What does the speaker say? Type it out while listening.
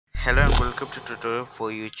Hello and welcome to tutorial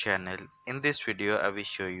for you channel. In this video I will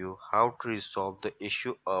show you how to resolve the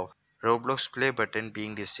issue of Roblox play button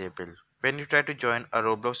being disabled. When you try to join a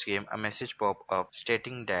Roblox game, a message pop up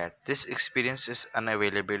stating that this experience is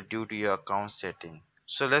unavailable due to your account setting.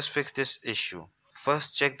 So let's fix this issue.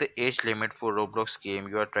 First, check the age limit for Roblox game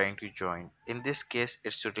you are trying to join. In this case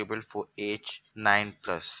it's suitable for age 9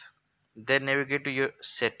 plus. Then navigate to your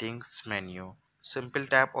settings menu. Simple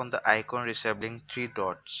tap on the icon resembling three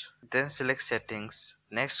dots. Then select settings.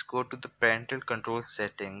 Next go to the parental control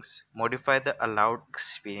settings. Modify the allowed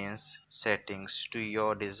experience settings to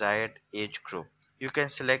your desired age group. You can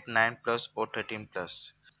select 9 plus or 13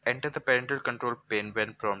 plus. Enter the parental control pin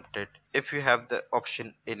when prompted if you have the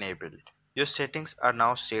option enabled. Your settings are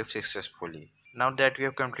now saved successfully. Now that you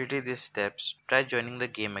have completed these steps, try joining the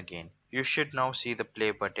game again. You should now see the play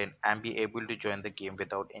button and be able to join the game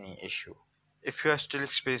without any issue. If you are still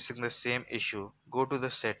experiencing the same issue, go to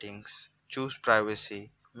the settings, choose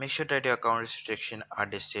privacy, make sure that your account restrictions are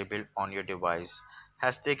disabled on your device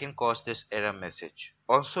as they can cause this error message.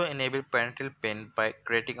 Also enable parental pin by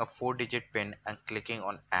creating a 4-digit pin and clicking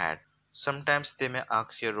on add. Sometimes they may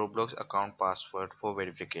ask your Roblox account password for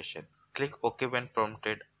verification. Click OK when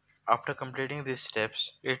prompted. After completing these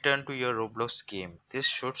steps, return to your Roblox game. This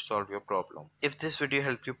should solve your problem. If this video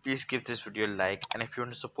helped you, please give this video a like, and if you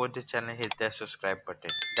want to support this channel, hit that subscribe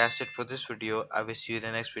button. That's it for this video. I will see you in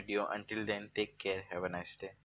the next video. Until then, take care. Have a nice day.